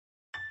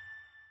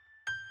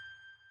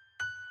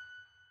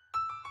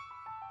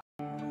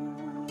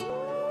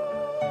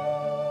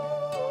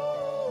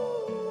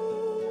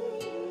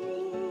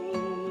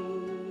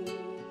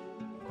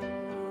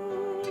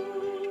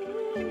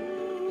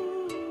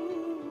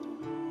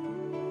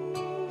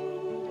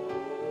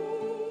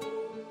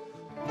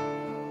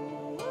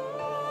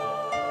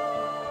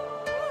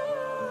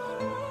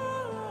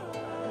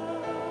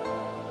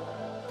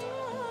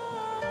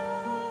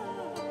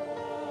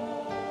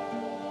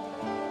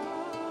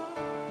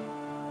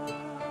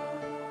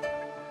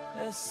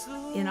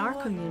In our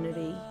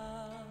community,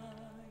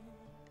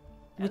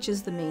 which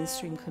is the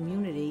mainstream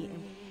community,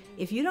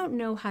 if you don't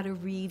know how to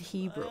read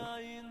Hebrew,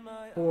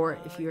 or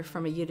if you're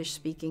from a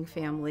Yiddish-speaking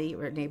family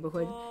or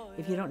neighborhood,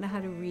 if you don't know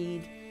how to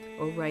read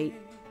or write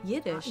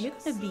Yiddish, you're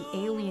going to be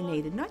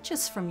alienated, not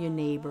just from your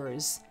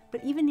neighbors,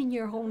 but even in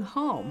your own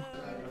home.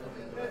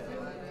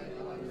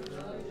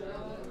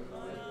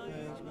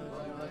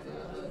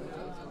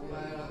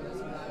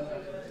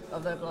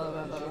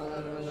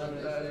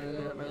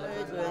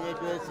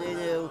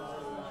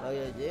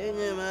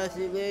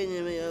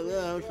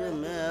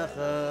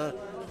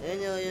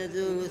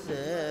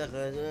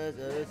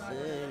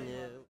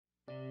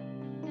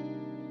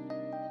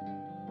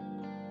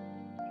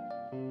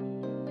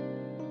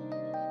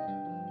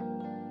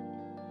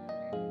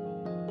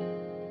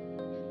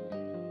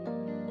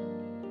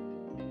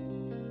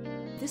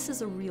 This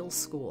is a real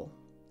school.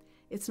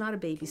 It's not a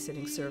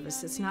babysitting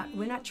service.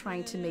 We're not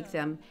trying to make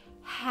them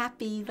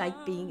happy,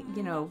 like being,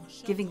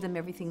 giving them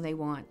everything they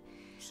want.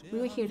 We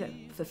were here to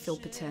fulfill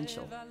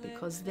potential,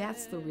 because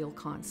that's the real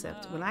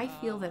concept. When I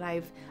feel that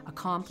I've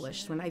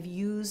accomplished, when I've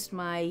used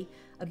my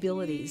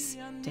abilities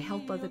to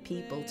help other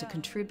people, to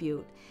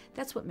contribute,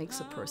 that's what makes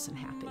a person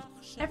happy.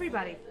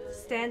 Everybody,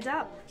 stand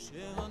up.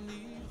 Stand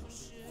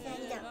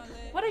up.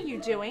 What are you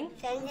doing?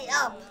 Stand it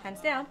up.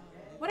 Hands down.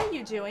 What are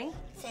you doing?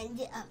 Stand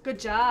it up. Good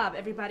job.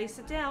 Everybody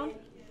sit down.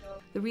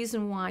 The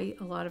reason why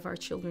a lot of our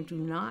children do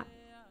not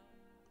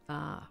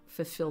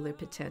fulfill their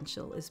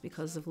potential is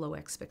because of low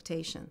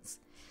expectations.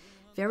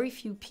 Very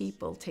few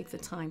people take the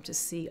time to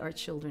see our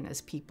children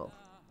as people.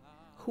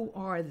 Who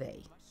are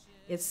they?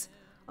 It's,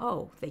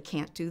 oh, they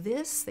can't do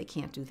this, they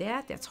can't do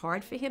that, that's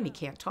hard for him, he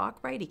can't talk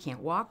right, he can't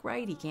walk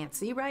right, he can't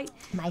see right.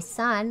 My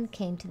son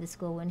came to the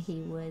school when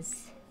he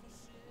was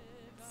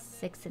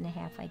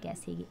 6.5, I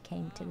guess. He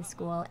came to the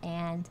school,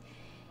 and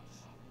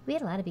we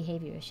had a lot of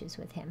behavior issues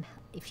with him.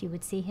 If you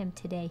would see him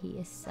today, he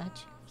is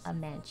such a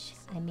mensch.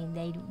 I mean,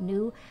 they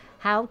knew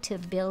how to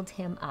build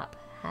him up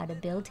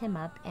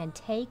and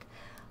take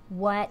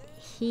what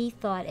he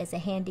thought as a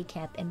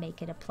handicap and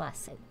make it a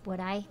plus. What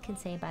I can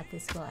say about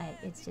this school,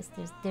 it's just,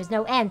 there's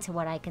no end to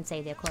what I can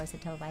say, the Korsa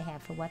Tov I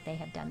have for what they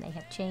have done. They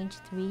have changed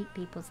 3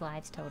 people's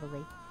lives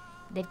totally.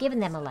 They've given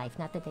them a life,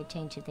 not that they've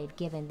changed it, they've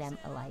given them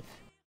a life.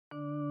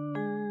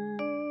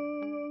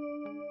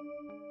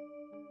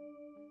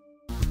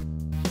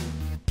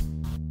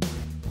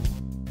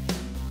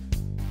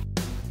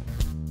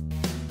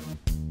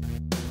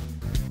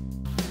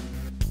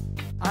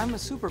 I'm a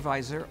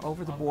supervisor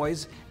over the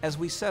boys as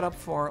we set up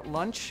for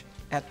lunch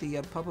at the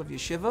Public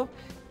Yeshiva,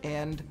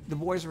 and the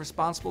boys are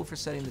responsible for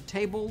setting the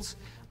tables,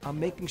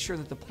 making sure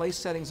that the place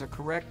settings are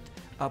correct,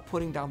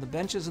 putting down the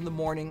benches in the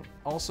morning,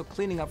 also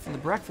cleaning up from the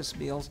breakfast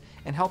meals,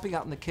 and helping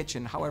out in the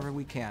kitchen however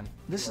we can.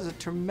 This is a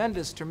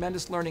tremendous,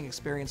 tremendous learning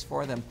experience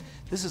for them.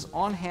 This is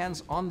on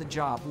hands, on the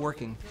job,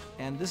 working,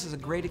 and this is a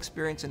great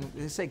experience, and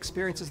they say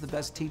experience is the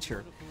best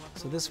teacher.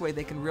 So this way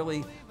they can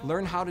really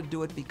learn how to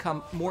do it,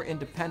 become more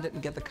independent,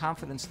 and get the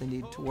confidence they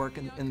need to work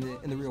in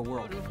the real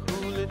world.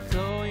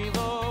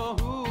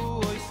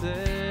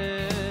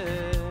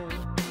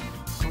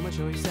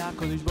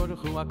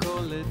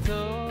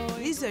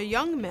 These are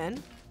young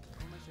men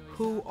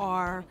who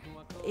are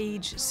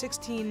age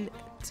 16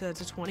 to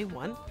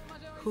 21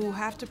 who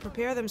have to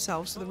prepare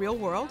themselves for the real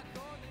world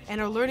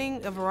and are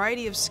learning a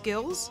variety of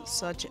skills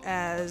such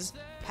as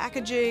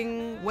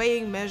packaging,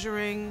 weighing,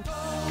 measuring.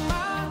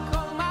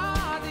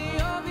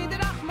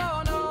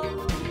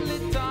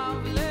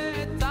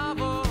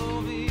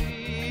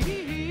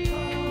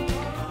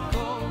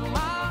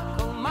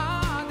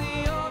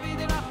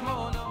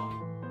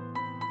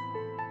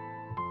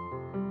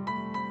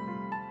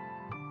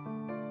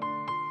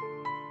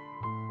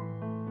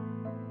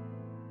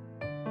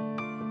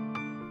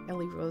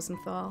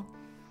 Rosenthal.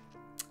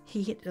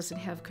 He doesn't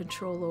have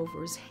control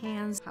over his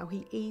hands, how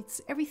he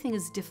eats. Everything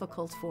is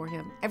difficult for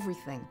him,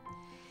 everything.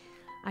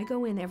 I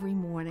go in every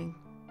morning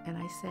and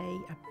I say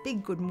a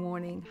big good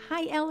morning.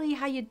 Hi, Ellie,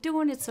 how you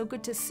doing? It's so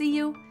good to see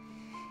you.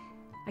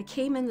 I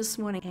came in this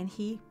morning and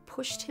he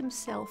pushed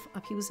himself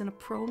up. He was in a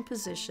prone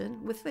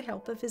position with the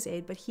help of his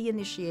aide, but he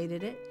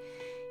initiated it.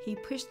 He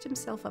pushed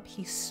himself up,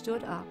 he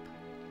stood up.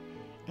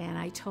 And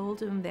I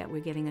told him that we're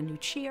getting a new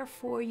chair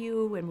for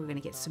you, and we're going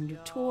to get some new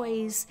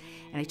toys.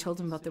 And I told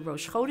him about the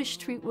Rosh Chodesh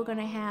treat we're going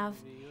to have.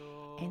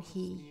 And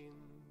he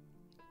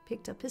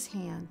picked up his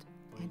hand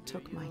and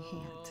took my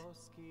hand.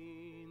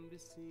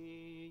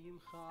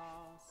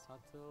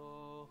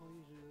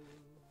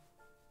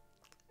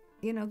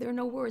 You know, there are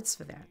no words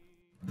for that.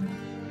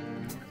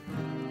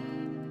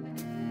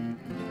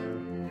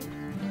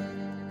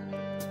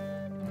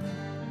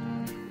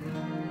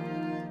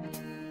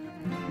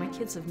 My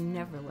kids have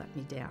never let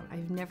me down.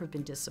 I've never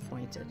been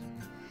disappointed.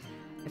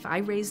 If I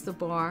raise the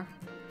bar,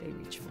 they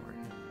reach for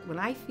it. When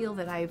I feel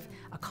that I've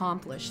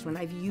accomplished, when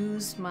I've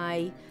used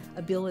my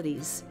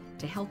abilities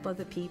to help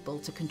other people,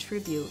 to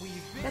contribute,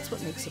 that's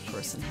what makes a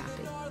person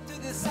happy.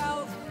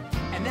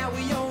 And now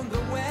we own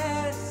the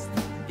West.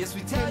 Yes,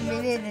 we tell you.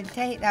 We did a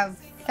tape of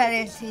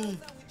fantasy.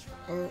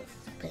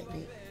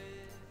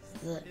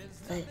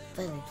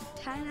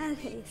 China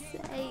they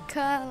say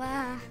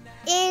Koala.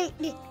 In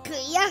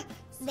Korea,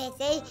 they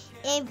say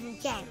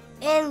Abraham.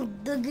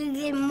 And the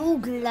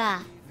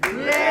Mugla.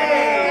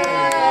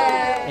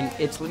 In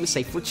Italy, we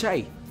say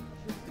Fruce.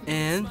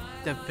 In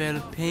the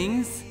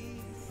Philippines,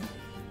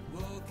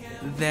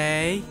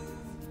 they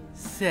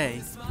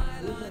say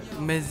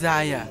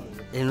Messiah.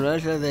 In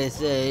Russia, they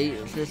say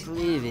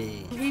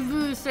Счастливый.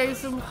 Hebrews say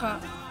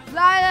Simcha.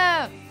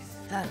 Lila.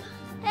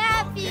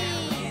 Happy.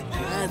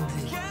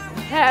 Happy.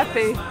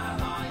 Happy.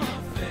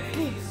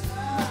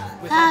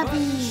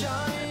 Happy.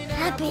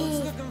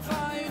 Happy.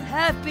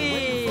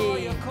 Happy.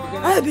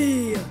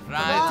 Happy.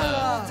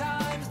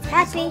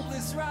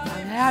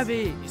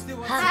 Happy.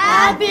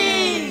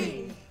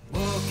 Happy.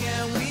 What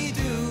can we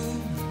do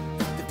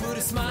to put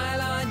a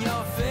smile on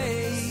your face?